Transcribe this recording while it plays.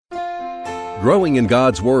growing in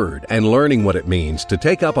God's Word and learning what it means to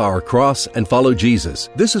take up our cross and follow Jesus.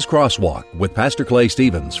 This is Crosswalk with Pastor Clay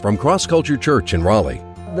Stevens from Cross Culture Church in Raleigh.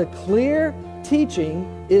 The clear teaching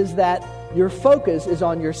is that your focus is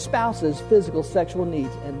on your spouse's physical sexual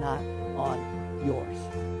needs and not on yours.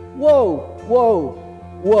 Whoa, whoa,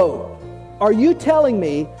 whoa. Are you telling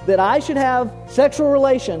me that I should have sexual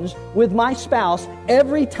relations with my spouse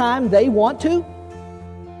every time they want to?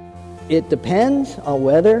 It depends on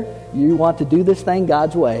whether you want to do this thing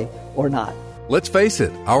God's way or not. Let's face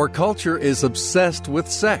it, our culture is obsessed with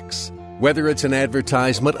sex. Whether it's an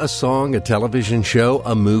advertisement, a song, a television show,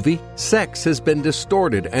 a movie, sex has been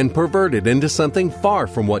distorted and perverted into something far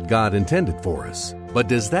from what God intended for us. But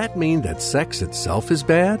does that mean that sex itself is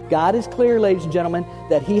bad? God is clear, ladies and gentlemen,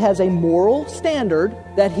 that He has a moral standard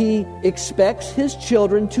that He expects His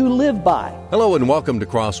children to live by. Hello and welcome to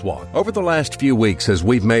Crosswalk. Over the last few weeks, as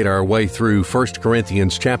we've made our way through 1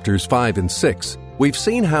 Corinthians chapters 5 and 6, we've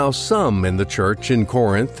seen how some in the church in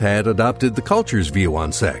Corinth had adopted the culture's view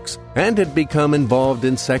on sex and had become involved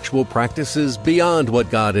in sexual practices beyond what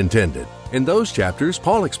God intended. In those chapters,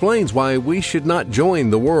 Paul explains why we should not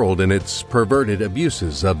join the world in its perverted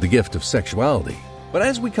abuses of the gift of sexuality. But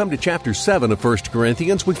as we come to chapter 7 of 1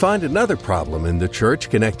 Corinthians, we find another problem in the church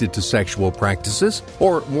connected to sexual practices,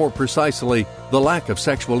 or more precisely, the lack of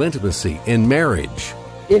sexual intimacy in marriage.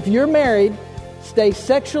 If you're married, stay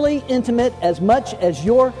sexually intimate as much as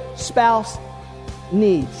your spouse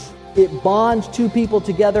needs. It bonds two people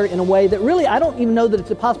together in a way that really, I don't even know that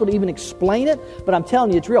it's possible to even explain it, but I'm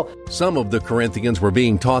telling you, it's real. Some of the Corinthians were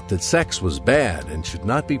being taught that sex was bad and should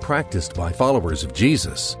not be practiced by followers of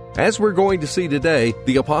Jesus. As we're going to see today,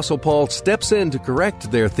 the Apostle Paul steps in to correct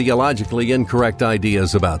their theologically incorrect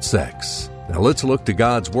ideas about sex. Now let's look to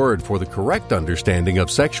God's Word for the correct understanding of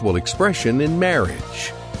sexual expression in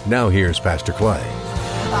marriage. Now here's Pastor Clay.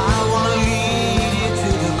 I want to lead you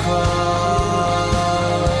to the cross.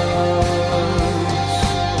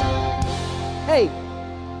 Hey,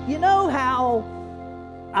 you know how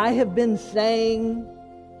I have been saying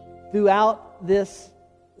throughout this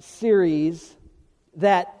series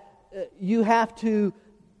that you're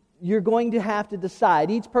going to have to decide,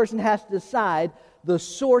 each person has to decide the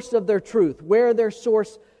source of their truth, where their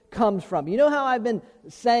source comes from. You know how I've been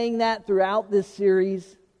saying that throughout this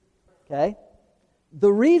series? Okay?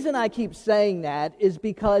 The reason I keep saying that is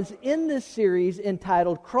because in this series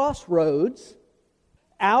entitled Crossroads,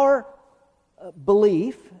 our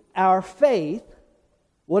belief, our faith,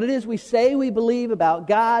 what it is we say we believe about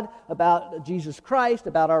God, about Jesus Christ,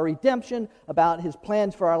 about our redemption, about His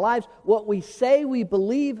plans for our lives, what we say we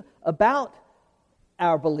believe about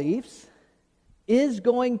our beliefs is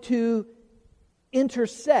going to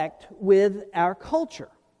intersect with our culture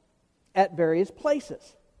at various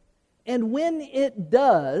places. And when it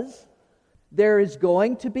does, there is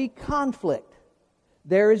going to be conflict.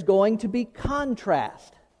 There is going to be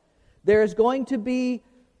contrast. There is going to be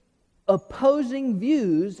opposing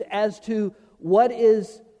views as to what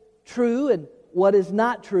is true and what is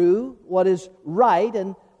not true, what is right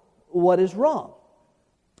and what is wrong.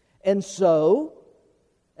 And so,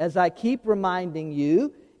 as I keep reminding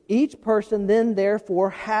you, each person then therefore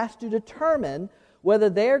has to determine whether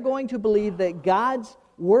they're going to believe that God's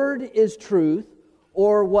Word is truth,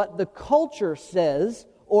 or what the culture says,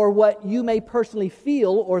 or what you may personally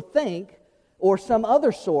feel or think, or some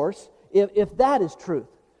other source, if that is truth.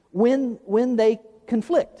 When they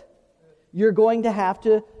conflict, you're going to have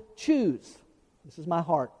to choose. This is my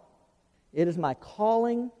heart. It is my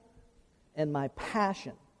calling and my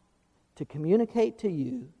passion to communicate to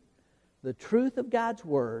you the truth of God's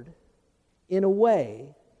Word in a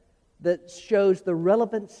way that shows the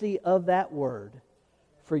relevancy of that Word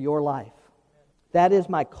for your life. That is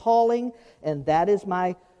my calling and that is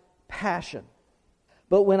my passion.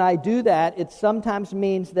 But when I do that, it sometimes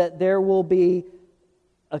means that there will be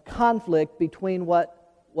a conflict between what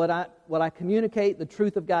I communicate, the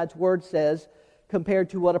truth of God's Word says, compared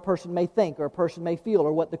to what a person may think or a person may feel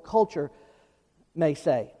or what the culture may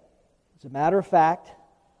say. As a matter of fact,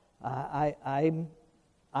 I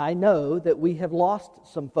know that we have lost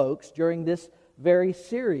some folks during this very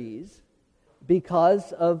series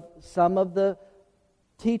because of some of the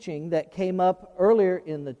teaching that came up earlier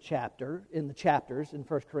in the chapters in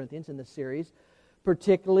 1 Corinthians in this series,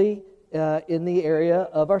 particularly in the area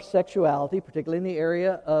of our sexuality, particularly in the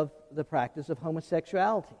area of the practice of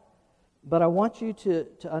homosexuality. But I want you to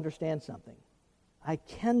understand something. I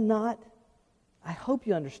hope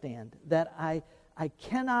you understand that I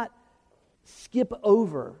cannot skip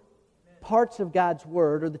over parts of God's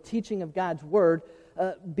Word or the teaching of God's Word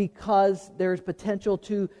because there's potential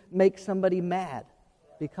to make somebody mad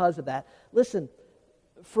because of that. Listen,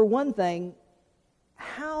 for one thing,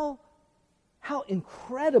 how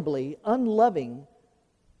incredibly unloving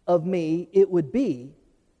of me it would be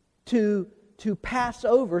to pass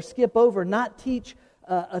over, skip over, not teach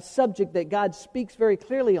a subject that God speaks very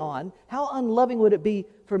clearly on. How unloving would it be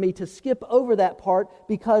for me to skip over that part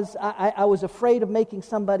because I was afraid of making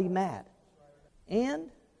somebody mad? And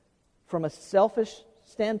from a selfish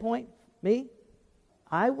standpoint,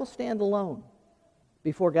 I will stand alone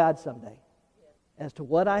before God someday as to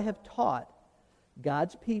what I have taught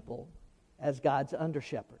God's people as God's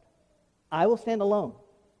under-shepherd. I will stand alone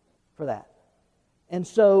for that. And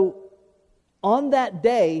so on that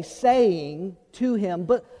day saying to him,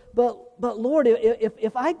 but Lord,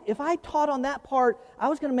 if I taught on that part, I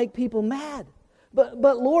was going to make people mad.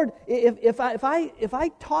 But Lord, if I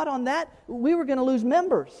taught on that, we were going to lose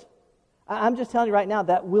members. I'm just telling you right now,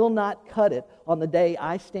 that will not cut it on the day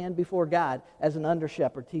I stand before God as an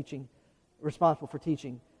under-shepherd responsible for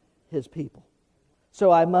teaching His people. So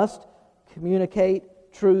I must communicate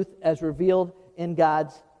truth as revealed in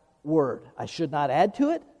God's Word. I should not add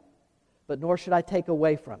to it, but nor should I take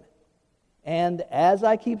away from it. And as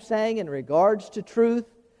I keep saying, in regards to truth,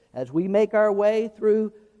 as we make our way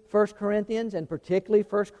through 1 Corinthians, and particularly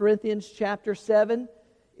 1 Corinthians chapter 7,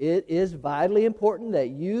 it is vitally important that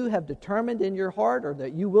you have determined in your heart, or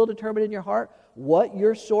that you will determine in your heart, what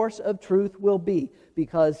your source of truth will be.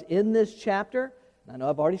 Because in this chapter, I know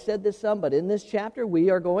I've already said this some, but in this chapter we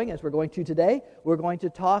are going, as we're going to today, we're going to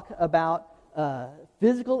talk about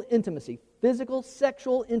physical intimacy, physical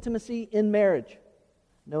sexual intimacy in marriage.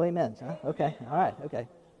 No amens, huh? Okay, all right, okay.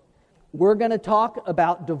 We're going to talk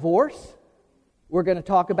about divorce. We're going to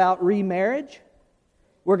talk about remarriage.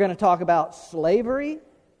 We're going to talk about slavery.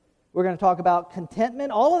 We're going to talk about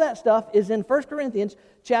contentment. All of that stuff is in 1 Corinthians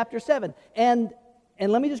chapter 7. And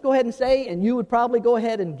let me just go ahead and say, and you would probably go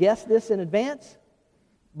ahead and guess this in advance,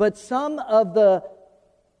 but some of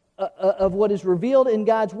of what is revealed in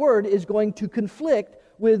God's Word is going to conflict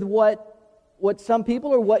with what some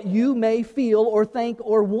people, or what you may feel or think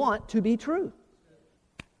or want to be true.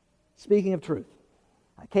 Speaking of truth,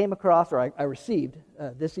 I came across, or I received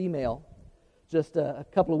this email just a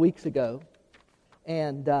couple of weeks ago,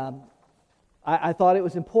 and I thought it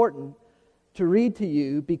was important to read to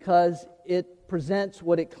you because it presents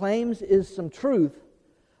what it claims is some truth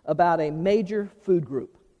about a major food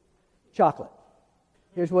group, chocolate.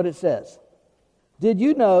 Here's what it says. Did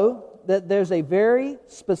you know that there's a very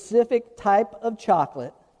specific type of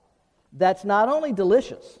chocolate that's not only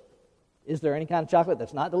delicious? Is there any kind of chocolate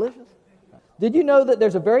that's not delicious? Did you know that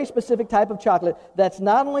there's a very specific type of chocolate that's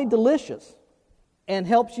not only delicious and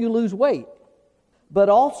helps you lose weight, but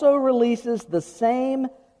also releases the same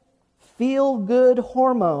feel-good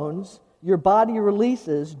hormones your body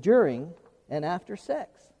releases during and after sex?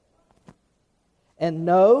 And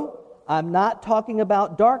no, I'm not talking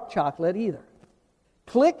about dark chocolate either.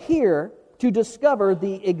 Click here to discover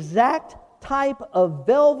the exact type of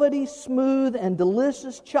velvety, smooth, and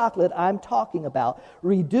delicious chocolate I'm talking about.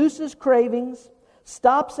 Reduces cravings,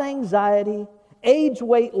 stops anxiety, aids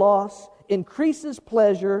weight loss, increases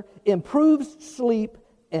pleasure, improves sleep,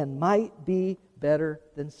 and might be better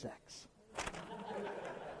than sex.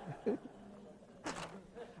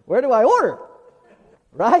 Where do I order?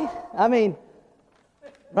 Right? I mean,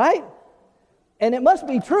 right? And it must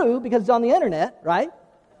be true because it's on the internet, right?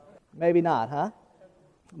 Maybe not, huh?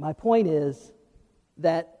 My point is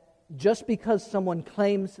that just because someone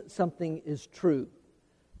claims something is true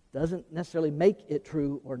doesn't necessarily make it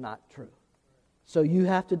true or not true. So you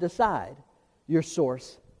have to decide your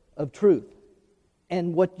source of truth.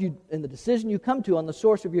 And the decision you come to on the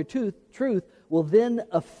source of your truth will then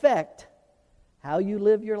affect how you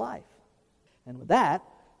live your life. And with that,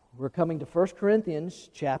 we're coming to 1 Corinthians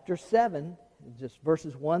chapter 7, just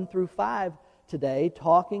verses 1 through 5 today,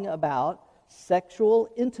 talking about sexual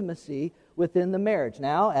intimacy within the marriage.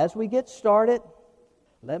 Now, as we get started,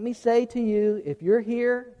 let me say to you, if you're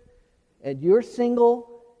here and you're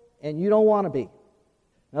single and you don't want to be,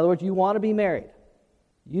 in other words, you want to be married,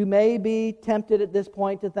 you may be tempted at this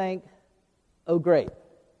point to think, oh great,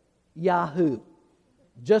 Yahoo,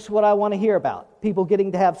 just what I want to hear about, people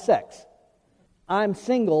getting to have sex. I'm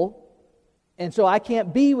single, and so I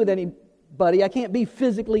can't be with anybody, I can't be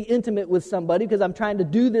physically intimate with somebody because I'm trying to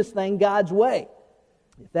do this thing God's way.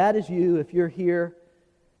 If that is you, if you're here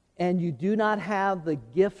and you do not have the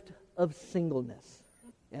gift of singleness,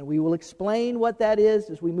 and we will explain what that is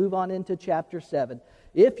as we move on into chapter 7.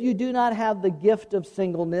 If you do not have the gift of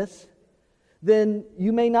singleness, then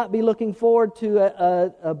you may not be looking forward to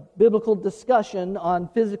a biblical discussion on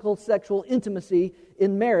physical sexual intimacy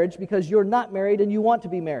in marriage because you're not married and you want to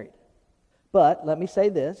be married. But let me say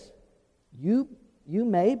this, you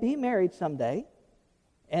may be married someday,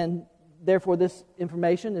 and therefore this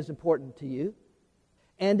information is important to you.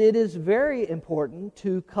 And it is very important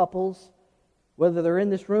to couples, whether they're in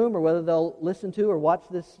this room or whether they'll listen to or watch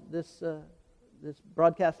this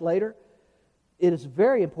broadcast later. It is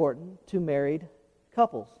very important to married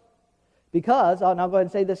couples. Because, and I'll go ahead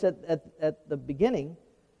and say this at the beginning,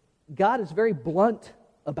 God is very blunt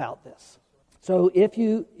about this. So if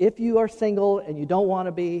you are single and you don't want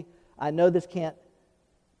to be, I know this can't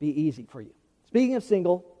be easy for you. Speaking of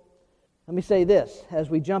single, let me say this. As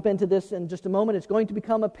we jump into this in just a moment, it's going to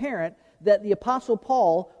become apparent that the Apostle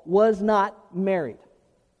Paul was not married.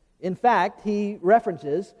 In fact, he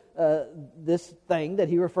references this thing that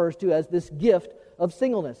he refers to as this gift of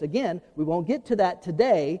singleness. Again, we won't get to that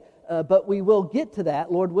today, but we will get to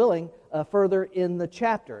that, Lord willing, further in the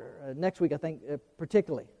chapter. Next week, I think,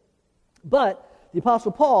 particularly. But the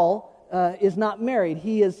Apostle Paul is not married.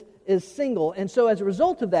 He is single. And so as a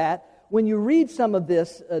result of that, when you read some of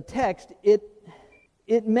this text,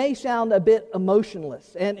 it may sound a bit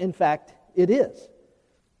emotionless. And in fact, it is.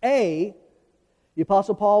 The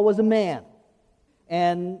Apostle Paul was a man.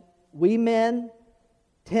 And we men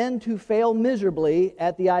tend to fail miserably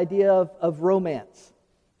at the idea of romance.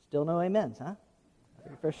 Still no amens, huh?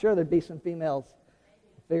 For sure there'd be some females.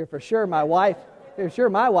 I figure for sure my wife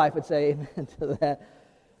would say amen to that.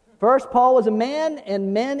 First, Paul was a man,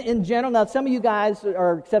 and men in general. Now, some of you guys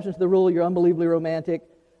are exceptions to the rule. You're unbelievably romantic.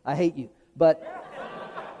 I hate you. But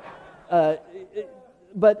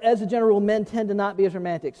as a general rule, men tend to not be as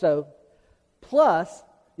romantic. So, plus,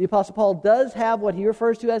 the Apostle Paul does have what he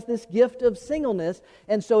refers to as this gift of singleness,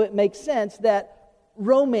 and so it makes sense that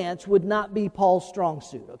romance would not be Paul's strong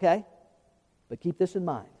suit, okay? But keep this in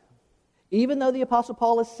mind. Even though the Apostle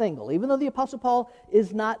Paul is single, even though the Apostle Paul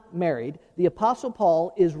is not married, the Apostle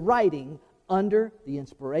Paul is writing under the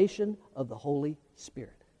inspiration of the Holy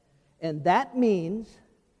Spirit. And that means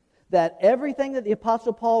that everything that the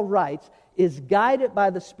Apostle Paul writes is guided by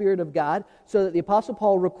the Spirit of God, so that the Apostle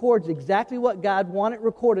Paul records exactly what God wanted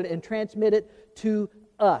recorded and transmitted to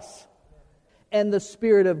us. And the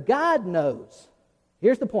Spirit of God knows,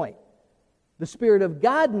 here's the point, the Spirit of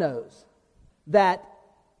God knows that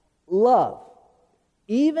love,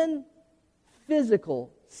 even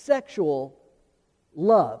physical, sexual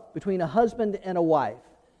love between a husband and a wife,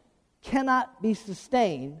 cannot be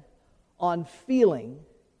sustained on feeling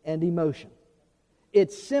and emotion.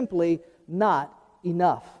 It's simply not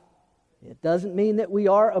enough. It doesn't mean that we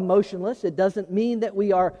are emotionless. It doesn't mean that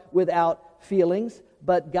we are without feelings.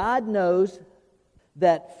 But God knows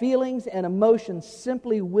that feelings and emotions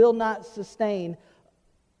simply will not sustain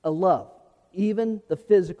a love, even the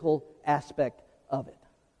physical aspect of it.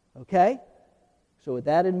 Okay? So with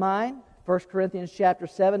that in mind, 1 Corinthians chapter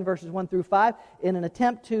 7, verses 1 through 5, in an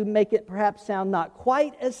attempt to make it perhaps sound not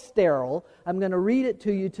quite as sterile, I'm going to read it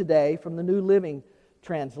to you today from the New Living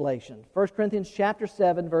Translation. 1 Corinthians chapter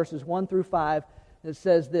 7, verses 1 through 5, it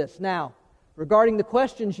says this. Now, regarding the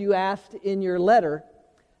questions you asked in your letter,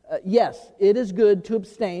 yes, it is good to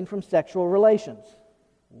abstain from sexual relations.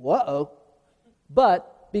 Whoa.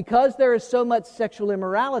 But because there is so much sexual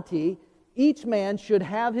immorality, each man should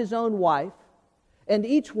have his own wife, and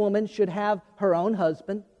each woman should have her own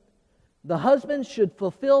husband. The husband should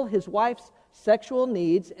fulfill his wife's sexual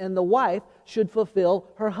needs, and the wife should fulfill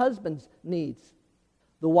her husband's needs.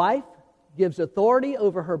 The wife gives authority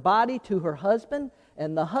over her body to her husband,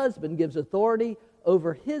 and the husband gives authority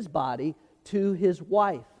over his body to his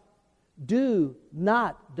wife. Do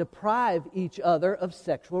not deprive each other of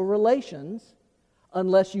sexual relations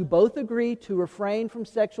unless you both agree to refrain from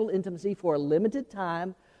sexual intimacy for a limited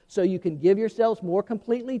time so you can give yourselves more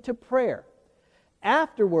completely to prayer.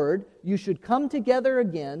 Afterward, you should come together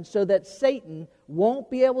again so that Satan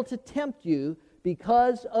won't be able to tempt you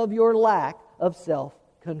because of your lack of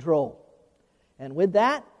self-control. And with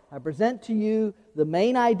that, I present to you the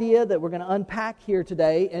main idea that we're going to unpack here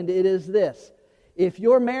today, and it is this. If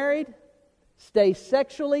you're married, stay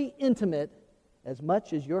sexually intimate as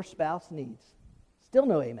much as your spouse needs. Still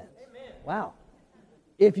no amen. Wow.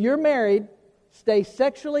 If you're married, stay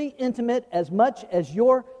sexually intimate as much as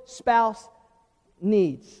your spouse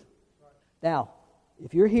needs. Now,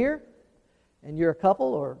 if you're here and you're a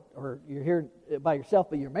couple, or you're here by yourself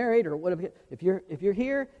but you're married, or whatever, if you're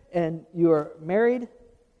here and you're married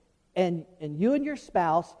and you and your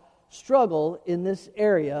spouse struggle in this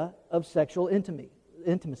area of sexual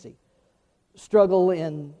intimacy, struggle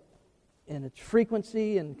in its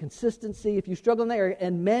frequency and consistency, if you struggle in that area,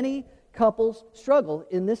 and many couples struggle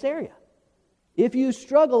in this area, If you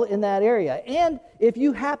struggle in that area, and if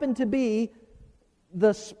you happen to be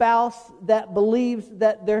the spouse that believes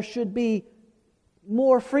that there should be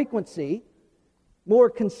more frequency, more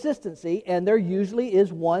consistency, and there usually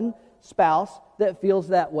is one spouse that feels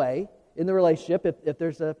that way in the relationship if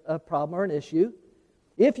there's a problem or an issue.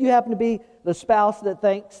 If you happen to be the spouse that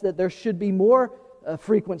thinks that there should be more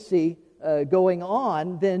frequency going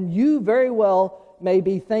on, then you very well may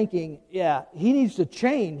be thinking, yeah, he needs to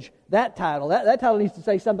change that title. That title needs to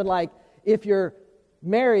say something like, if you're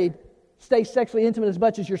married, stay sexually intimate as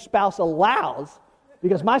much as your spouse allows,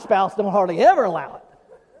 because my spouse don't hardly ever allow it,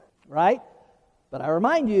 right? But I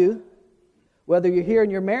remind you, whether you're here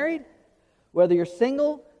and you're married, whether you're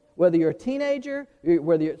single, whether you're a teenager,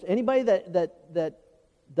 whether you're anybody that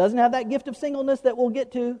doesn't have that gift of singleness that we'll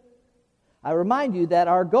get to, I remind you that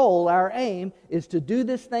our goal, our aim, is to do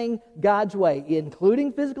this thing God's way,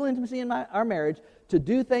 including physical intimacy in our marriage, to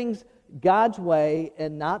do things God's way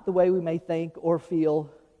and not the way we may think or feel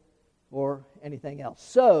or anything else.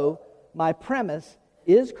 So, my premise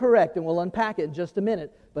is correct, and we'll unpack it in just a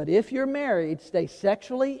minute. But if you're married, stay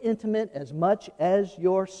sexually intimate as much as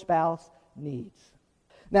your spouse needs.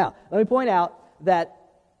 Now, let me point out that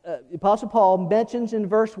the Apostle Paul mentions in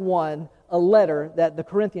verse 1 a letter that the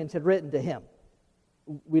Corinthians had written to him.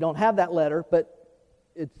 We don't have that letter, but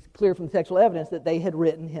it's clear from textual evidence that they had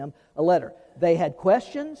written him a letter. They had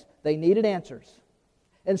questions, they needed answers.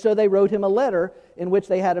 And so they wrote him a letter in which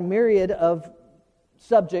they had a myriad of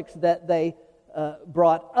subjects that they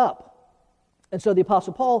brought up. And so the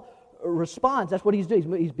Apostle Paul responds. That's what he's doing.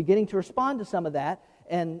 He's beginning to respond to some of that.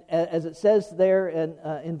 And as it says there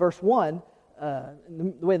in verse 1,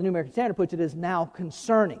 the way the New American Standard puts it is now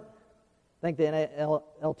concerning. I think the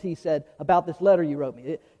NLT said, about this letter you wrote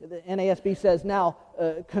me. The NASB says now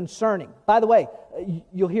concerning. By the way,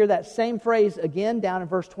 you'll hear that same phrase again down in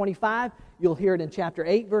verse 25. You'll hear it in chapter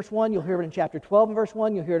 8, verse 1. You'll hear it in chapter 12 and verse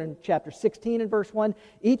 1. You'll hear it in chapter 16 and verse 1.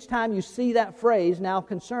 Each time you see that phrase, now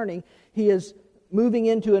concerning, he is moving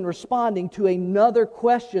into and responding to another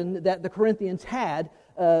question that the Corinthians had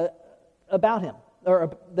about him,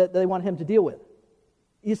 or that they wanted him to deal with.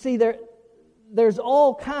 You see, there's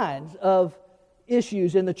all kinds of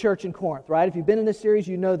issues in the church in Corinth, right? If you've been in this series,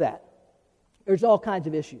 you know that. There's all kinds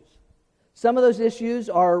of issues. Some of those issues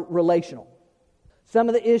are relational. Some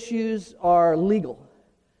of the issues are legal.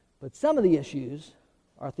 But some of the issues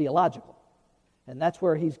are theological. And that's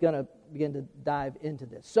where he's going to begin to dive into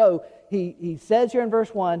this. So he says here in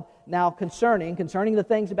verse 1, now concerning the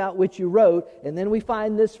things about which you wrote, and then we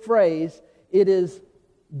find this phrase, it is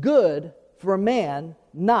good for a man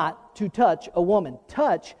not to touch a woman.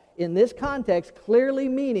 Touch, in this context, clearly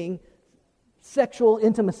meaning sexual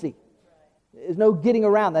intimacy. There's no getting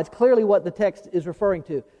around. That's clearly what the text is referring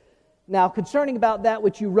to. Now, concerning about that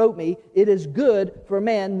which you wrote me, it is good for a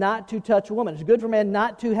man not to touch a woman. It's good for a man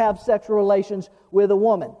not to have sexual relations with a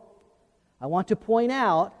woman. I want to point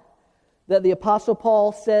out that the Apostle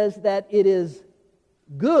Paul says that it is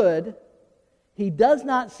good. He does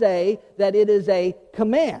not say that it is a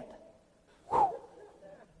command.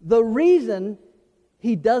 The reason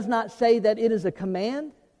he does not say that it is a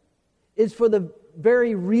command is for the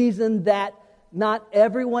very reason that not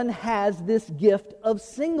everyone has this gift of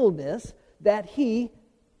singleness that he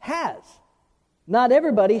has. Not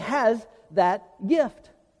everybody has that gift.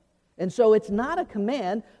 And so it's not a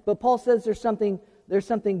command, but Paul says there's something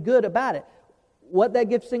good about it. What that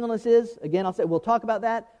gift of singleness is, again, we'll talk about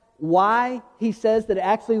that. Why he says that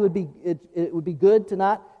it would be good to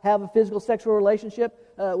not have a physical sexual relationship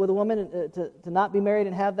with a woman, and to not be married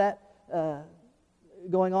and have that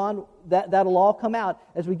going on, that'll all come out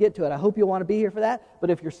as we get to it. I hope you'll want to be here for that. But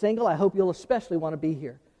if you're single, I hope you'll especially want to be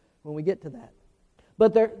here when we get to that.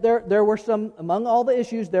 But there were some, among all the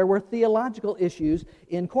issues, there were theological issues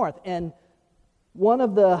in Corinth. And one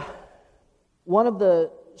of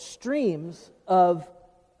the streams of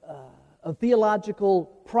theological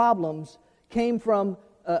problems came from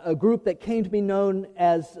a group that came to be known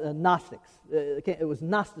as Gnostics. It was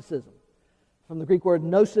Gnosticism. From the Greek word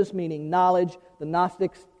gnosis, meaning knowledge. The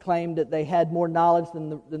Gnostics claimed that they had more knowledge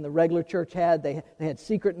than the regular church had. They had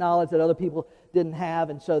secret knowledge that other people didn't have,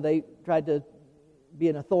 and so they tried to be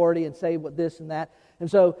an authority and say what this and that. And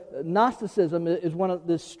so Gnosticism is one of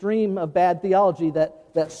this stream of bad theology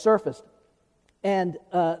that surfaced. And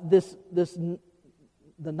the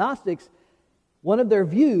Gnostics, one of their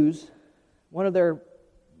views, one of their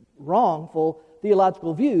wrongful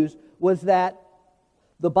theological views, was that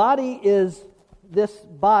this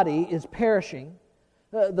body is perishing,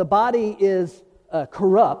 the body is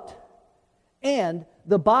corrupt, and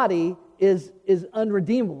the body is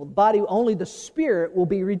unredeemable. The body, only the spirit will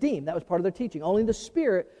be redeemed. That was part of their teaching. Only the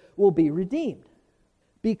spirit will be redeemed.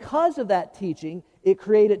 Because of that teaching, it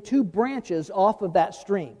created two branches off of that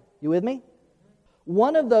stream. You with me?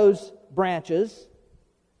 One of those branches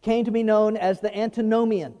came to be known as the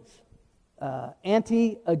Antinomians.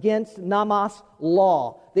 Anti against nomos,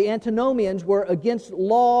 law. The Antinomians were against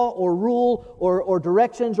law or rule or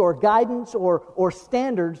directions or guidance or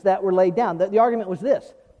standards that were laid down. The argument was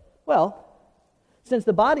this: well, since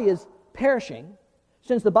the body is perishing,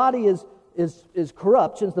 since the body is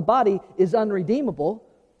corrupt, since the body is unredeemable,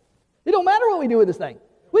 it don't matter what we do with this thing.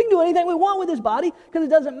 We can do anything we want with this body because it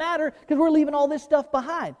doesn't matter because we're leaving all this stuff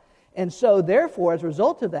behind. And so, therefore, as a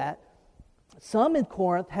result of that, some in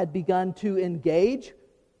Corinth had begun to engage,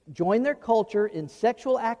 join their culture in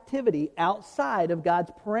sexual activity outside of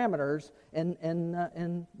God's parameters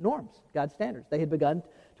and norms, God's standards. They had begun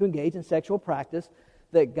to engage in sexual practice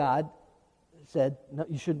that God said, no,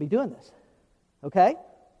 you shouldn't be doing this. Okay?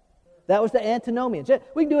 That was the Antinomians.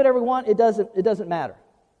 We can do whatever we want. It doesn't matter.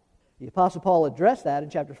 The Apostle Paul addressed that in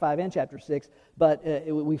chapter 5 and chapter 6, but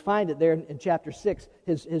we find it there in chapter 6,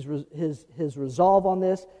 his resolve on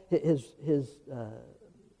this, his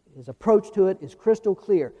approach to it is crystal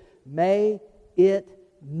clear. May it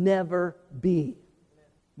never be.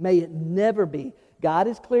 May it never be. God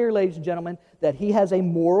is clear, ladies and gentlemen, that He has a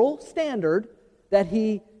moral standard that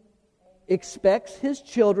He expects His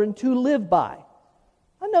children to live by.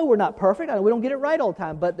 I know we're not perfect. I know we don't get it right all the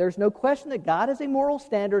time, but there's no question that God has a moral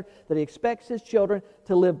standard that He expects His children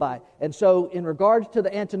to live by. And so in regards to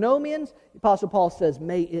the Antinomians, the Apostle Paul says,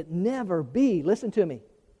 may it never be. Listen to me.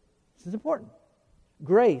 This is important.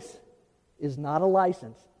 Grace is not a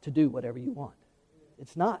license to do whatever you want.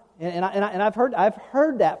 It's not. And I've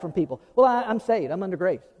heard that from people. Well, I'm saved. I'm under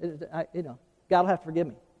grace. God will have to forgive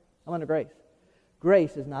me. I'm under grace.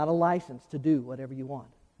 Grace is not a license to do whatever you want.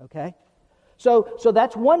 Okay? So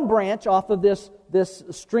that's one branch off of this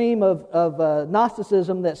stream of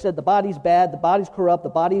Gnosticism that said the body's bad, the body's corrupt, the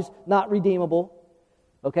body's not redeemable.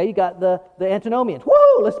 Okay, you got the Antinomians.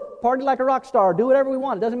 Woo! Let's party like a rock star. Do whatever we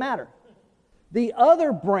want. It doesn't matter. The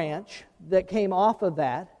other branch that came off of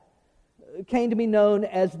that came to be known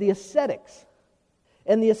as the ascetics.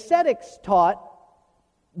 And the ascetics taught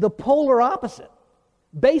the polar opposite,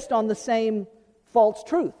 based on the same false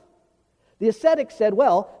truth. The ascetics said,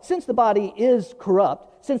 well, since the body is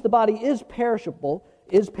corrupt, since the body is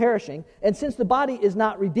perishing, and since the body is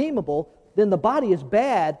not redeemable, then the body is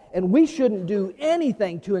bad, and we shouldn't do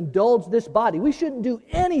anything to indulge this body. We shouldn't do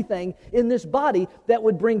anything in this body that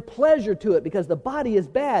would bring pleasure to it, because the body is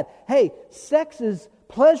bad. Hey, sex is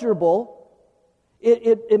pleasurable.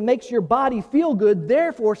 It makes your body feel good.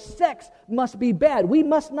 Therefore, sex must be bad. We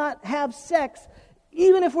must not have sex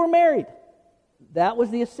even if we're married. That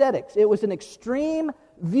was the ascetics. It was an extreme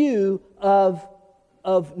view of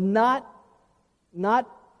not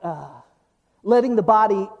letting the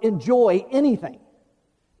body enjoy anything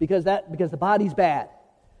because the body's bad,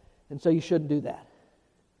 and so you shouldn't do that.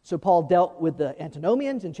 So Paul dealt with the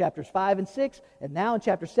Antinomians in chapters 5 and 6, and now in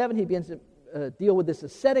chapter 7 he begins to deal with this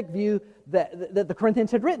ascetic view that the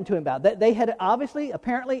Corinthians had written to him about. That they had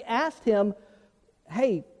apparently asked him,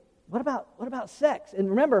 "Hey, what about sex?" And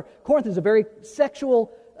remember, Corinth is a very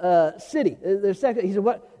sexual city. He said,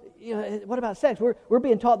 "What about sex? We're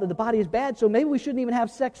being taught that the body is bad, so maybe we shouldn't even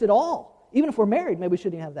have sex at all. Even if we're married, maybe we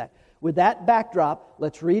shouldn't even have that." With that backdrop,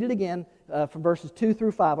 let's read it again from verses 2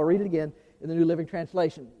 through 5. I'll read it again in the New Living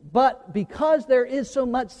Translation. But because there is so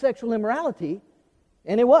much sexual immorality,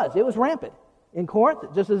 and it was rampant in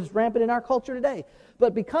Corinth, just as it's rampant in our culture today.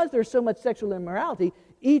 But because there's so much sexual immorality,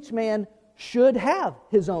 each man should have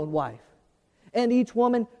his own wife, and each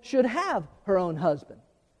woman should have her own husband.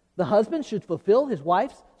 The husband should fulfill his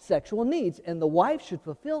wife's sexual needs, and the wife should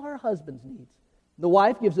fulfill her husband's needs. The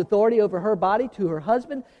wife gives authority over her body to her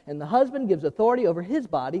husband, and the husband gives authority over his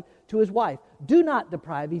body to his wife. Do not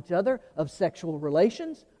deprive each other of sexual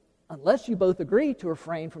relations unless you both agree to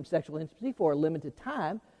refrain from sexual intimacy for a limited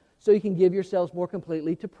time, so you can give yourselves more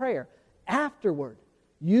completely to prayer. Afterward,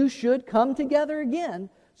 you should come together again,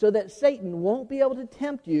 so that Satan won't be able to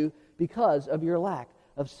tempt you because of your lack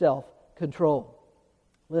of self-control.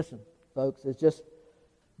 Listen, folks, it's just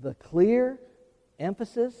the clear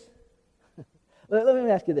emphasis. Let me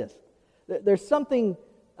ask you this. There's something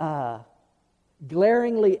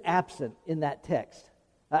glaringly absent in that text.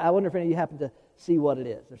 I wonder if any of you happen to see what it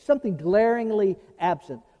is. There's something glaringly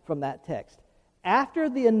absent from that text. After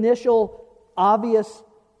the initial obvious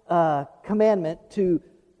commandment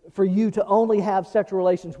for you to only have sexual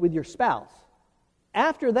relations with your spouse,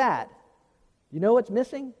 after that, you know what's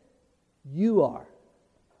missing? You are.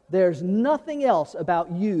 There's nothing else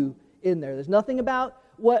about you in there. There's nothing about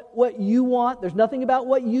what you want. There's nothing about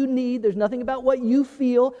what you need. There's nothing about what you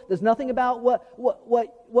feel. There's nothing about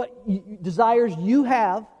what desires you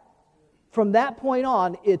have. From that point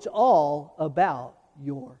on, it's all about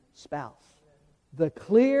your spouse. The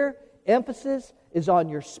clear emphasis is on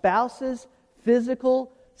your spouse's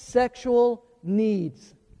physical, sexual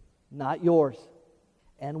needs, not yours.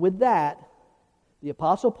 And with that, the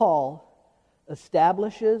Apostle Paul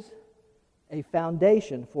establishes a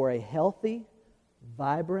foundation for a healthy,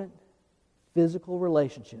 vibrant, physical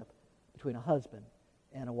relationship between a husband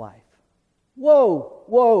and a wife. Whoa,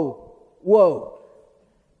 whoa, whoa.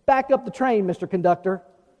 Back up the train, Mr. Conductor.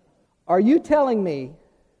 Are you telling me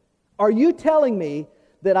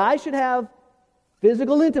that I should have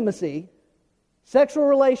physical intimacy, sexual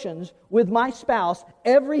relations with my spouse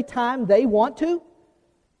every time they want to?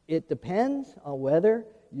 It depends on whether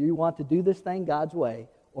you want to do this thing God's way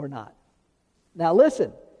or not. Now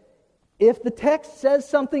listen, if the text says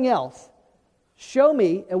something else, show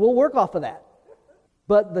me and we'll work off of that.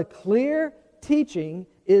 But the clear teaching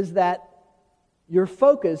is that your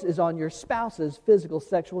focus is on your spouse's physical,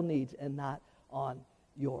 sexual needs and not on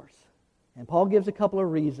yours. And Paul gives a couple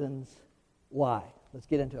of reasons why. Let's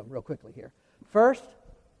get into them real quickly here. First,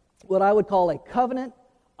 what I would call a covenant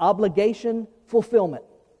obligation fulfillment.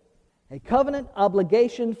 A covenant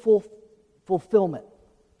obligation fulfillment.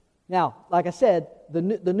 Now, like I said, the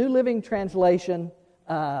New Living Translation,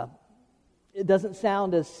 it doesn't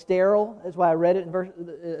sound as sterile. That's why I read it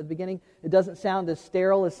at the beginning. It doesn't sound as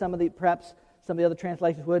sterile as perhaps some of the other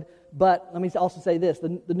translations would. But let me also say this.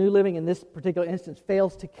 The New Living in this particular instance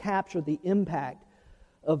fails to capture the impact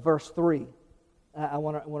of verse 3. I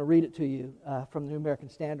want to read it to you from the New American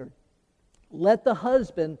Standard. Let the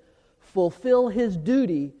husband fulfill his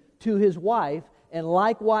duty to his wife, and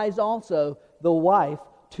likewise also the wife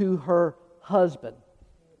to her husband.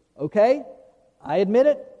 Okay? I admit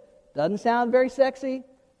it. Doesn't sound very sexy.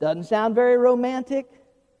 Doesn't sound very romantic.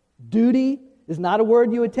 Duty is not a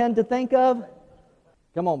word you would tend to think of.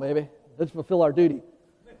 Come on, baby. Let's fulfill our duty.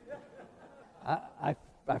 I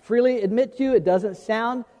freely admit to you, it doesn't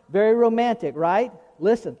sound very romantic, right?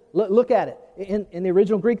 Listen, look at it. In the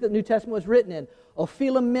original Greek that the New Testament was written in,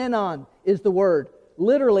 ophilomenon is the word,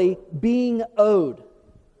 literally being owed,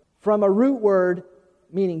 from a root word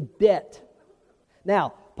meaning debt.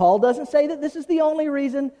 Now, Paul doesn't say that this is the only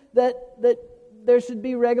reason that there should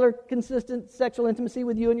be regular, consistent sexual intimacy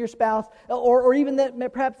with you and your spouse, or even that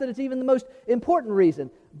perhaps that it's even the most important reason.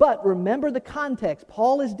 But remember the context.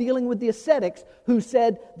 Paul is dealing with the ascetics who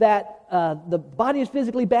said that the body is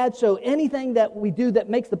physically bad, so anything that we do that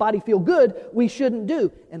makes the body feel good, we shouldn't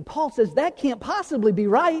do. And Paul says that can't possibly be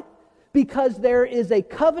right because there is a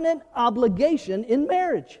covenant obligation in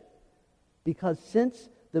marriage. Because since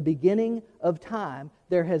the beginning of time,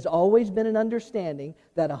 there has always been an understanding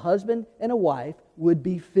that a husband and a wife would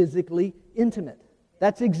be physically intimate.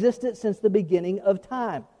 That's existed since the beginning of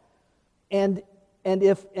time. And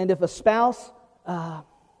if a spouse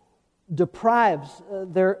deprives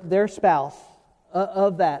their spouse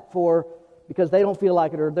of that because they don't feel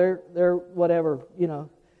like it or they're whatever,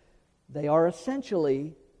 they are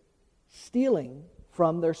essentially stealing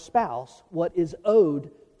from their spouse what is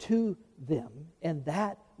owed to them, and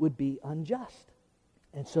that would be unjust.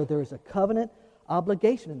 And so there is a covenant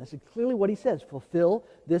obligation in this. And clearly what he says, fulfill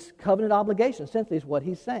this covenant obligation, essentially is what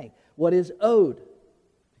he's saying. What is owed,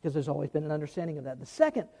 because there's always been an understanding of that. The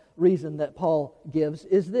second reason that Paul gives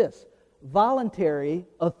is this, voluntary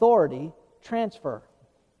authority transfer.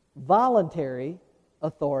 Voluntary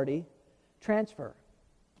authority transfer.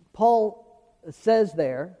 Paul says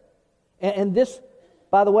there, and this,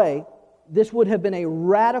 by the way, this would have been a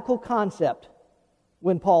radical concept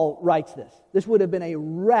when Paul writes this. This would have been a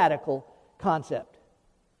radical concept.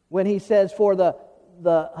 When he says, for the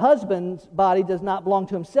husband's body does not belong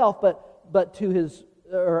to himself, but to his,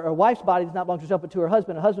 or a wife's body does not belong to herself, but to her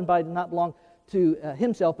husband. A husband's body does not belong to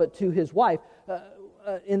himself, but to his wife.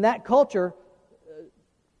 In that culture,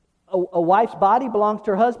 a wife's body belongs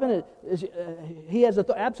to her husband. He has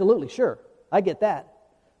absolutely, sure, I get that.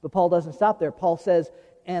 But Paul doesn't stop there. Paul says,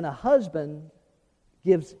 and a husband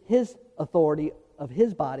gives his authority of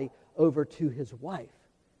his body over to his wife.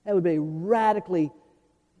 That would be a radically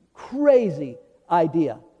crazy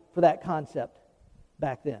idea for that concept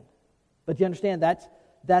back then. But you understand,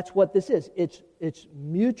 that's what this is. It's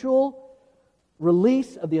mutual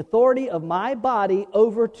release of the authority of my body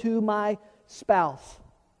over to my spouse,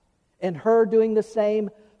 and her doing the same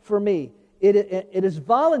for me. It is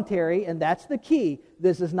voluntary, and that's the key.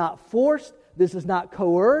 This is not forced. This is not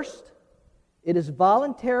coerced. It is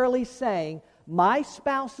voluntarily saying, My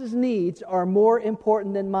spouse's needs are more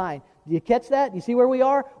important than mine. Do you catch that? You see where we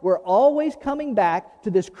are? We're always coming back to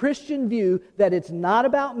this Christian view that it's not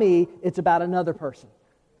about me, it's about another person.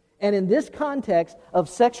 And in this context of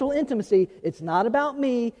sexual intimacy, it's not about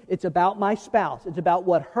me, it's about my spouse. It's about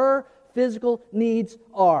what her physical needs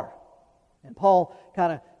are. And Paul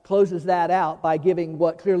kind of closes that out by giving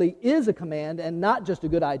what clearly is a command and not just a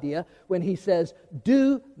good idea when he says,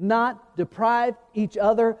 do not deprive each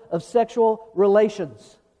other of sexual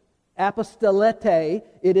relations. Apostolete,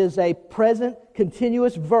 it is a present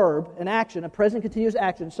continuous verb, an action, a present continuous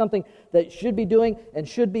action, something that should be doing and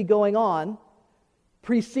should be going on,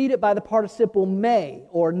 preceded by the participle may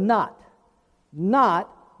or not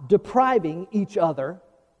depriving each other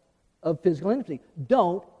of physical intimacy.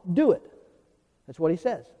 Don't do it. That's what he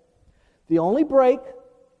says. The only break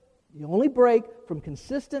from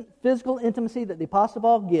consistent physical intimacy that the Apostle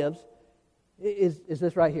Paul gives is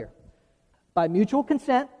this right here. By mutual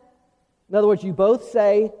consent. In other words, you both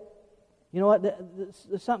say, you know what,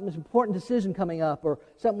 there's something, there's an important decision coming up or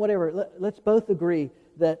something, whatever. Let's both agree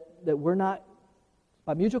that we're not,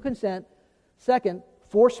 by mutual consent. Second,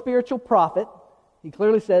 for spiritual profit. He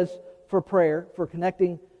clearly says for prayer, for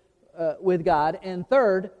connecting with God. And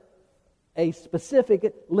third, a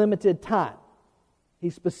specific limited time. He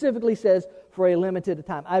specifically says for a limited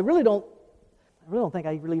time. I really don't think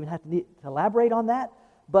I really even have to elaborate on that,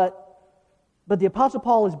 but the Apostle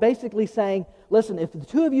Paul is basically saying, listen, if the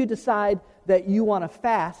two of you decide that you want to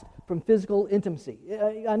fast from physical intimacy.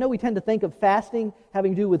 I know we tend to think of fasting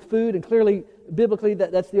having to do with food, and clearly, biblically,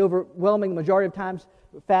 that's the overwhelming majority of times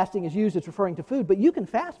fasting is used, it's referring to food, but you can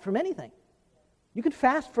fast from anything. You can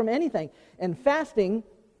fast from anything. And fasting,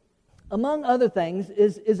 among other things,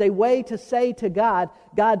 is a way to say to God,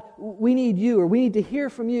 God, we need you, or we need to hear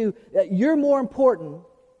from you. You're more important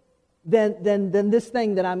than this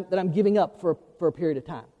thing that I'm giving up for a period of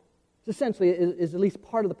time. It's essentially is at least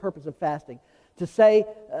part of the purpose of fasting. To say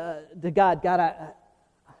to God,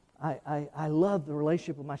 I love the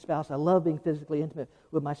relationship with my spouse. I love being physically intimate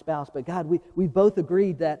with my spouse. But God, we both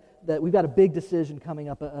agreed that we've got a big decision coming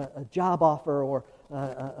up, a job offer or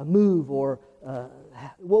a move or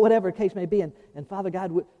whatever the case may be. And Father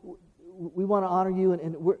God, we want to honor you,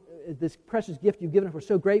 and this precious gift you've given us, we're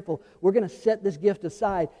so grateful. We're going to set this gift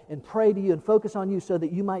aside and pray to you and focus on you so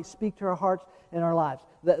that you might speak to our hearts and our lives.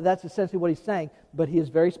 That's essentially what he's saying, but he is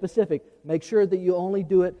very specific. Make sure that you only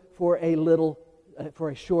do it for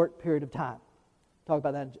a short period of time. Talk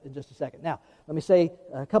about that in just a second. Now, let me say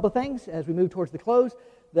a couple of things as we move towards the close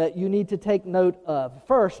that you need to take note of.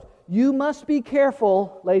 First, you must be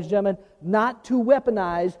careful, ladies and gentlemen, not to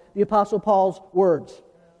weaponize the Apostle Paul's words.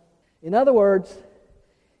 In other words,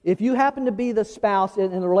 if you happen to be the spouse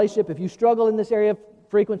in the relationship, if you struggle in this area of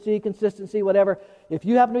frequency, consistency, whatever, if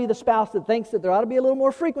you happen to be the spouse that thinks that there ought to be a little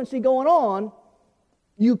more frequency going on,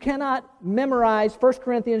 you cannot memorize 1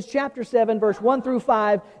 Corinthians chapter 7, verse 1 through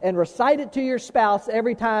 5 and recite it to your spouse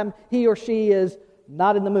every time he or she is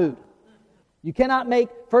not in the mood. You cannot make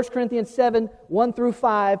 1 Corinthians 7, 1 through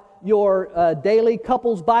 5 your daily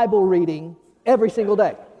couples Bible reading every single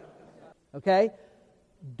day. Okay?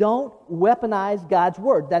 Don't weaponize God's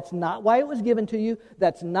Word. That's not why it was given to you.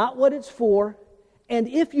 That's not what it's for. And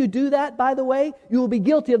if you do that, by the way, you will be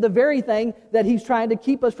guilty of the very thing that he's trying to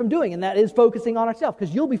keep us from doing, and that is focusing on ourselves,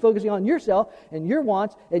 because you'll be focusing on yourself and your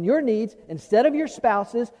wants and your needs instead of your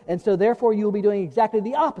spouse's, and so therefore you will be doing exactly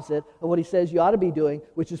the opposite of what he says you ought to be doing,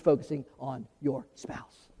 which is focusing on your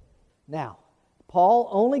spouse. Now, Paul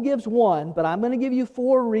only gives one, but I'm going to give you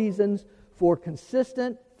 4 reasons for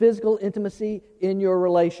consistent physical intimacy in your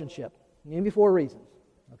relationship. I'll give you 4 reasons,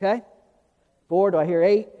 okay? 4, do I hear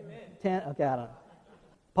 8? Amen. 10? Okay, I don't know.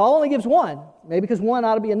 Paul only gives 1, maybe because 1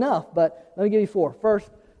 ought to be enough, but let me give you 4. First,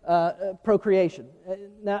 procreation.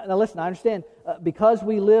 Now listen, I understand, because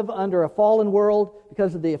we live under a fallen world,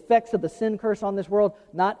 because of the effects of the sin curse on this world,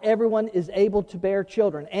 not everyone is able to bear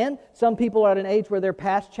children. And some people are at an age where they're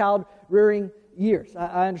past child-rearing years.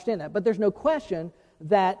 I understand that. But there's no question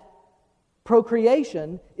that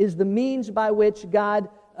procreation is the means by which God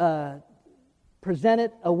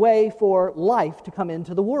presented a way for life to come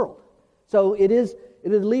into the world. So it is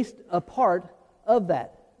at least a part of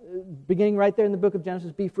that. Beginning right there in the book of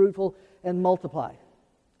Genesis, be fruitful and multiply.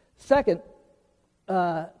 Second,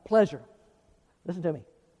 pleasure. Listen to me.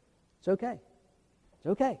 It's okay. It's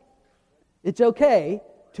okay. It's okay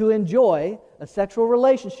to enjoy a sexual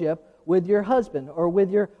relationship with your husband or with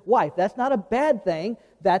your wife. That's not a bad thing.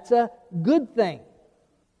 That's a good thing.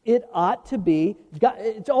 It ought to be,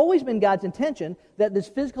 it's always been God's intention that this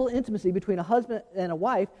physical intimacy between a husband and a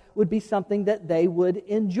wife would be something that they would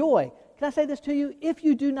enjoy. Can I say this to you? If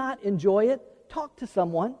you do not enjoy it, talk to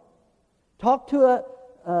someone. Talk to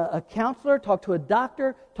a counselor, talk to a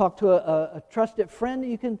doctor, talk to a trusted friend that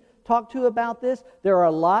you can talk to about this. There are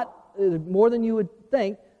a lot, more than you would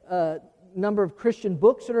think, number of Christian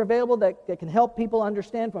books that are available that can help people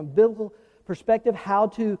understand from a biblical perspective how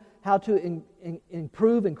to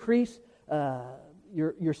improve, increase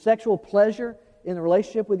your sexual pleasure in the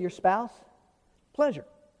relationship with your spouse. Pleasure.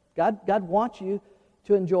 God wants you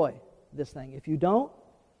to enjoy this thing. If you don't,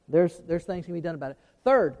 there's things can be done about it.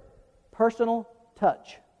 Third, personal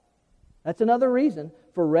touch. That's another reason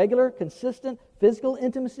for regular, consistent physical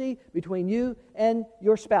intimacy between you and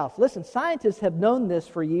your spouse. Listen, scientists have known this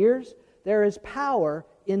for years. There is power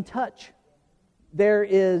in touch. There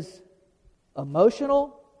is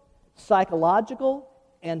emotional, psychological,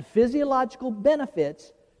 and physiological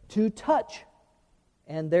benefits to touch.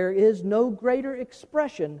 And there is no greater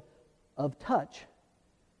expression of touch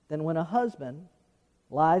than when a husband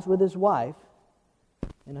lies with his wife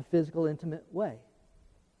in a physical, intimate way.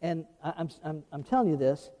 And I'm telling you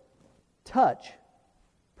this, touch,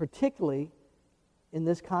 particularly in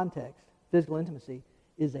this context, physical intimacy,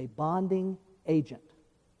 is a bonding agent.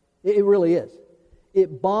 It really is.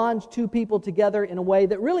 It bonds two people together in a way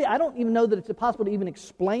that really, I don't even know that it's possible to even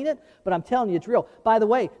explain it, but I'm telling you it's real. By the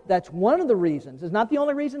way, that's one of the reasons, it's not the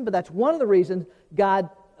only reason, but that's one of the reasons God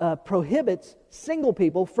prohibits single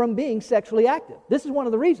people from being sexually active. This is one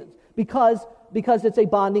of the reasons, because it's a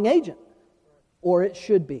bonding agent, or it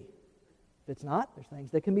should be. If it's not, there's things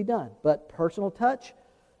that can be done. But personal touch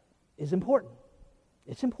is important.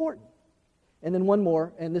 It's important. And then one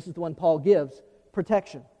more, and this is the one Paul gives,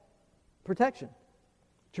 protection. Protection.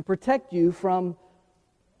 To protect you from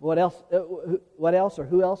what else or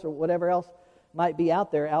who else or whatever else might be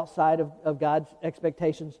out there outside of God's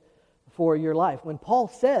expectations for your life. When Paul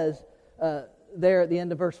says there at the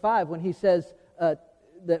end of verse 5, when he says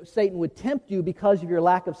that Satan would tempt you because of your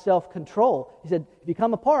lack of self-control, he said, if you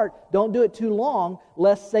come apart, don't do it too long,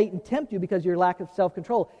 lest Satan tempt you because of your lack of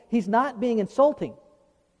self-control. He's not being insulting.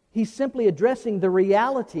 He's simply addressing the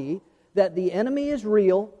reality that the enemy is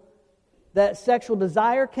real, that sexual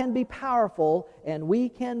desire can be powerful, and we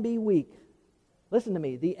can be weak. Listen to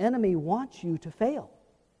me. The enemy wants you to fail.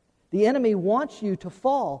 The enemy wants you to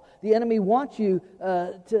fall. The enemy wants you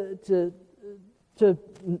to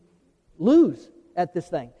lose at this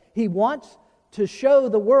thing. He wants to show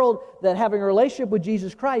the world that having a relationship with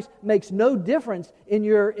Jesus Christ makes no difference in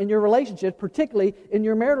your relationships, particularly in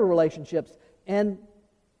your marital relationships. And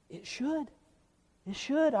it should. It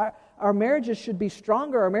should. Our marriages should be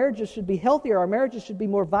stronger. Our marriages should be healthier. Our marriages should be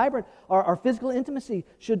more vibrant. Our physical intimacy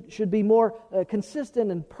should be more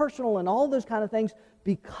consistent and personal and all those kind of things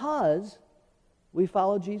because we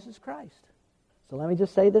follow Jesus Christ. So let me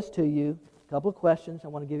just say this to you. A couple of questions I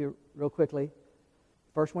want to give you real quickly.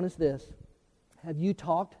 First one is this. Have you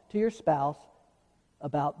talked to your spouse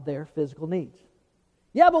about their physical needs?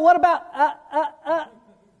 Yeah, but what about...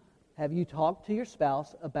 Have you talked to your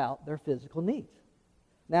spouse about their physical needs?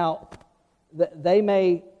 Now, they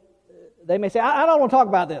may say, I don't want to talk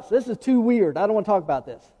about this. This is too weird. I don't want to talk about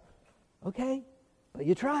this. Okay, but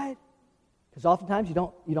you tried. Because oftentimes you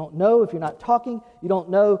don't know if you're not talking. You don't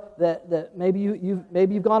know that maybe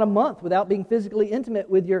you've gone a month without being physically intimate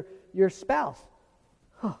with your spouse.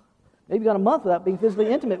 Maybe you've gone a month without being physically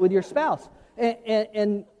intimate with your spouse.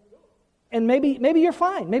 And maybe you're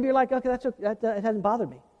fine. Maybe you're like, okay, that's okay. It hasn't bothered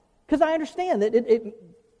me. Because I understand that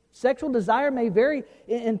sexual desire may vary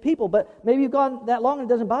in people, but maybe you've gone that long and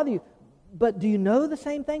it doesn't bother you. But do you know the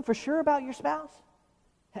same thing for sure about your spouse?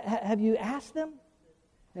 Have you asked them?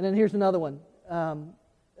 And then here's another one.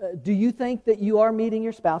 Do you think that you are meeting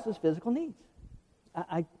your spouse's physical needs?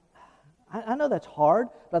 I know that's hard,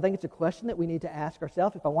 but I think it's a question that we need to ask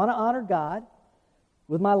ourselves. If I want to honor God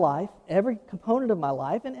with my life, every component of my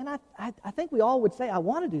life, and I think we all would say, I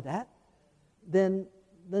want to do that, then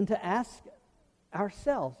to ask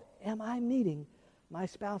ourselves, am I meeting my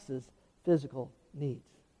spouse's physical needs?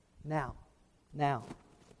 Now.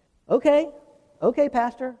 Okay,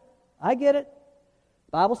 Pastor, I get it.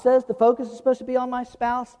 The Bible says the focus is supposed to be on my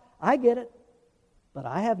spouse. I get it. But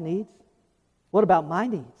I have needs. What about my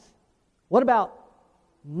needs? What about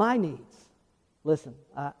my needs? Listen,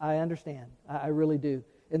 I understand. I really do.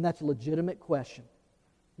 And that's a legitimate question.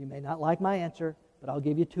 You may not like my answer, but I'll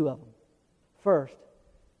give you two of them. First,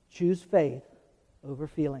 choose faith over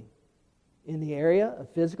feeling. In the area of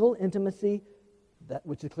physical intimacy,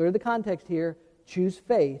 which is clear the context here, choose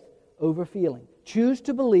faith over feeling. Choose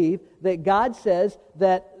to believe that God says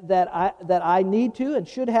that I need to and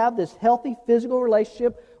should have this healthy physical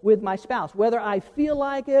relationship with my spouse. Whether I feel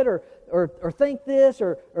like it or think this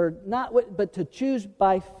or not, but to choose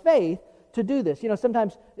by faith to do this.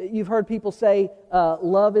 Sometimes you've heard people say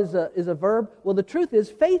love is a verb. Well, the truth is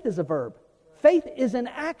faith is a verb. Faith is an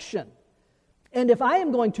action. And if I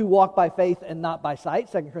am going to walk by faith and not by sight,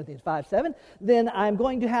 2 Corinthians 5:7, then I'm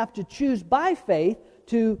going to have to choose by faith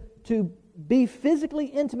to be physically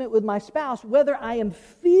intimate with my spouse, whether I am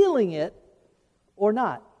feeling it or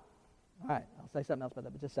not. All right, I'll say something else about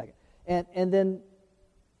that, but just a second. And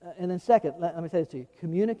then second, let me say this to you.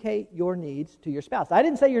 Communicate your needs to your spouse. I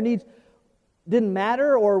didn't say your needs didn't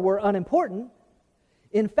matter or were unimportant.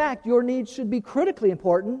 In fact, your needs should be critically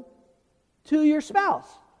important to your spouse.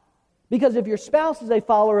 Because if your spouse is a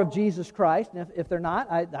follower of Jesus Christ, and if they're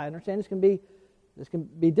not, I understand this can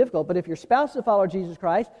be difficult, but if your spouse is a follower of Jesus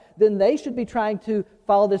Christ, then they should be trying to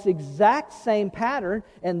follow this exact same pattern,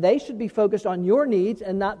 and they should be focused on your needs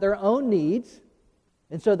and not their own needs.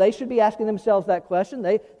 And so they should be asking themselves that question.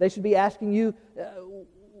 They should be asking you,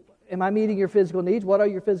 am I meeting your physical needs? What are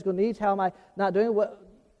your physical needs? How am I not doing it?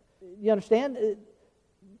 You understand?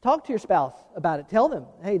 Talk to your spouse about it. Tell them,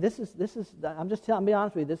 hey, this is. I'm being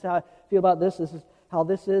honest with you. This is how I feel about this. This is how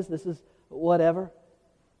this is. This is whatever.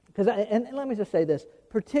 And let me just say this,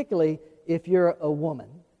 particularly if you're a woman,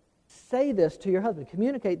 say this to your husband.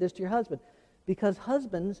 Communicate this to your husband, because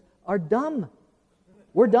husbands are dumb.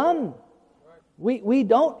 We're dumb. We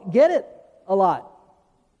don't get it a lot.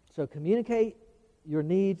 So communicate your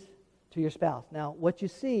needs to your spouse. Now, what you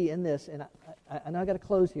see in this, and I know I got to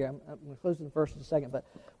close here. I'm going to close in the first in a second, but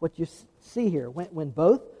what you see here, when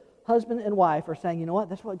both husband and wife are saying, you know what,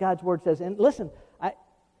 that's what God's Word says. And listen,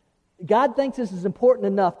 God thinks this is important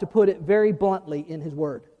enough to put it very bluntly in His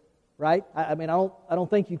Word, right? I don't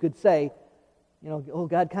think you could say, oh,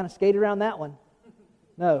 God kind of skated around that one.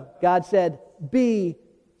 No, God said, be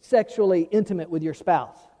sexually intimate with your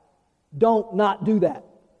spouse. Don't not do that.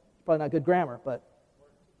 Probably not good grammar, but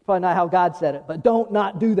probably not how God said it, but don't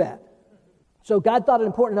not do that. So God thought it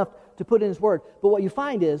important enough to put in His Word. But what you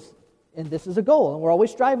find is, and this is a goal, and we're always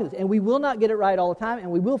striving for this, and we will not get it right all the time, and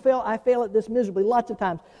we will fail. I fail at this miserably lots of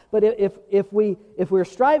times. But if we're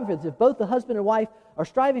striving for this, if both the husband and wife are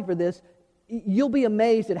striving for this, you'll be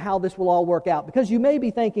amazed at how this will all work out. Because you may be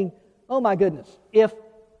thinking, oh my goodness, if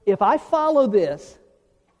I follow this,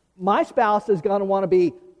 my spouse is going to want to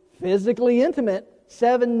be physically intimate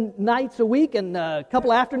 7 nights a week and a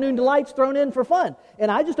couple afternoon delights thrown in for fun.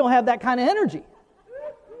 And I just don't have that kind of energy.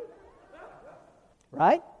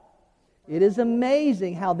 Right? It is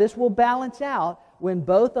amazing how this will balance out when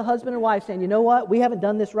both the husband and wife saying, you know what, we haven't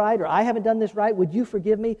done this right, or I haven't done this right, would you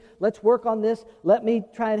forgive me? Let's work on this. Let me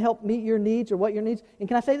try and help meet your needs or what your needs. And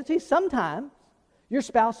can I say this to you? Sometimes your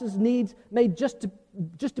spouse's needs may just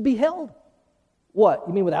to be held. What?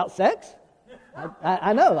 You mean without sex?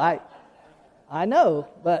 I know,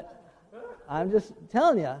 but I'm just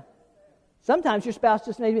telling you. Sometimes your spouse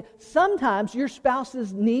just may be. Sometimes your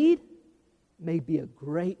spouse's need may be a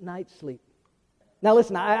great night's sleep. Now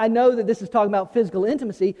listen, I know that this is talking about physical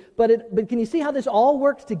intimacy, but can you see how this all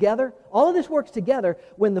works together? All of this works together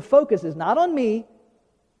when the focus is not on me,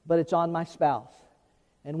 but it's on my spouse.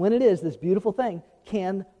 And when it is, this beautiful thing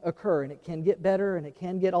can occur, and it can get better, and it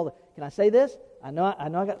can get all the... Can I say this? I know I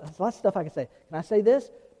got there's lots of stuff I can say. Can I say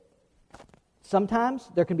this?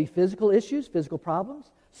 Sometimes there can be physical issues, physical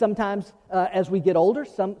problems. Sometimes as we get older,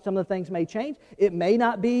 some of the things may change. It may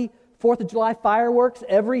not be 4th of July fireworks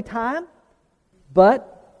every time,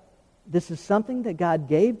 but this is something that God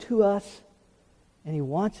gave to us, and He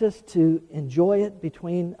wants us to enjoy it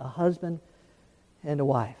between a husband and a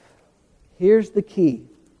wife. Here's the key,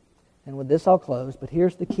 and with this I'll close, but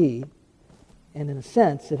here's the key, and in a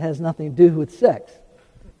sense it has nothing to do with sex,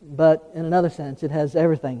 but in another sense it has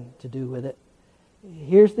everything to do with it.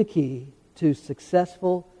 Here's the key to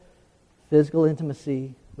successful physical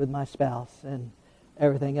intimacy with my spouse and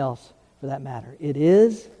everything else for that matter. It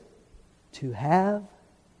is to have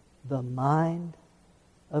the mind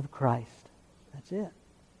of Christ. That's it.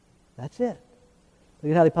 That's it.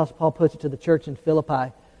 Look at how the Apostle Paul puts it to the church in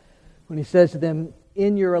Philippi when he says to them,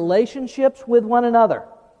 in your relationships with one another.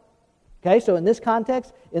 Okay, so in this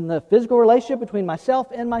context, in the physical relationship between myself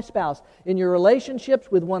and my spouse, in your relationships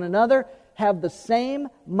with one another, have the same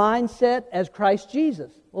mindset as Christ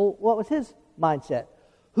Jesus. Well, what was His mindset?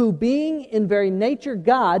 Who being in very nature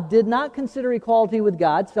God, did not consider equality with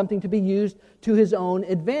God something to be used to His own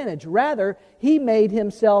advantage. Rather, He made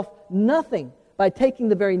Himself nothing by taking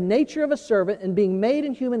the very nature of a servant and being made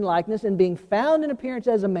in human likeness and being found in appearance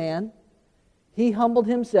as a man. He humbled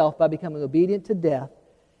Himself by becoming obedient to death,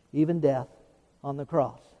 even death on the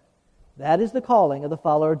cross. That is the calling of the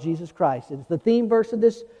follower of Jesus Christ. It's the theme verse of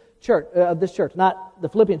this church, not the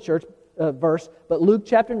Philippians church verse, but Luke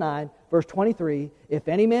chapter 9, verse 23, if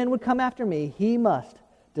any man would come after me, he must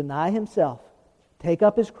deny himself, take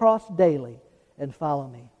up his cross daily, and follow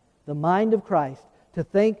me. The mind of Christ, to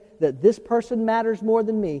think that this person matters more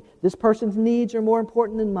than me, this person's needs are more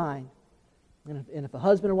important than mine. And if a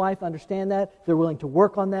husband and wife understand that, if they're willing to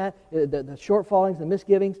work on that, the shortfallings, the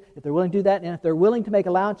misgivings, if they're willing to do that, and if they're willing to make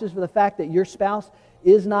allowances for the fact that your spouse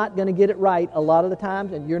is not going to get it right a lot of the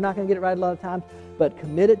times, and you're not going to get it right a lot of times, but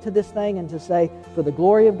commit it to this thing and to say, for the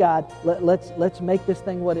glory of God, let's make this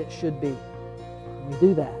thing what it should be. When we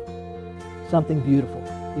do that, something beautiful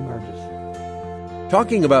emerges.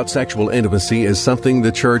 Talking about sexual intimacy is something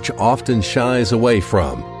the church often shies away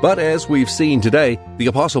from. But as we've seen today, the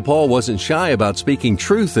Apostle Paul wasn't shy about speaking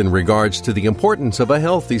truth in regards to the importance of a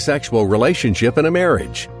healthy sexual relationship in a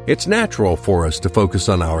marriage. It's natural for us to focus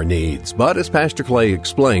on our needs, but as Pastor Clay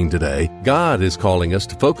explained today, God is calling us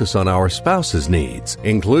to focus on our spouse's needs,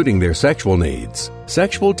 including their sexual needs.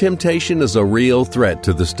 Sexual temptation is a real threat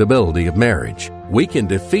to the stability of marriage. We can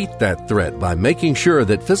defeat that threat by making sure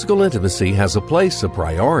that physical intimacy has a place of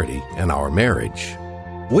priority in our marriage.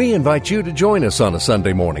 We invite you to join us on a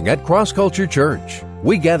Sunday morning at Cross Culture Church.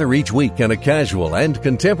 We gather each week in a casual and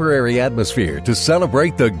contemporary atmosphere to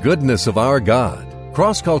celebrate the goodness of our God.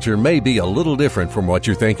 Cross culture may be a little different from what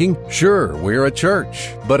you're thinking. Sure, we're a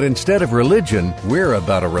church, but instead of religion, we're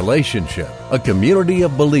about a relationship, a community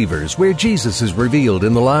of believers where Jesus is revealed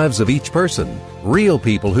in the lives of each person, real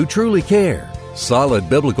people who truly care, solid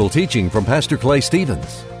biblical teaching from Pastor Clay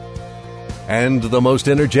Stevens, and the most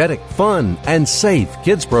energetic, fun, and safe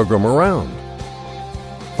kids program around.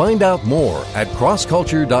 Find out more at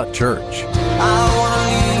crossculture.church. I want to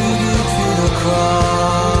lead you to the cross.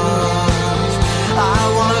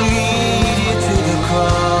 I want to lead you to the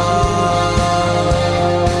cross.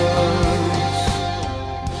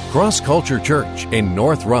 Cross Culture Church in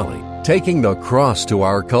North Raleigh, taking the cross to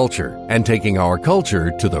our culture and taking our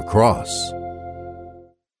culture to the cross.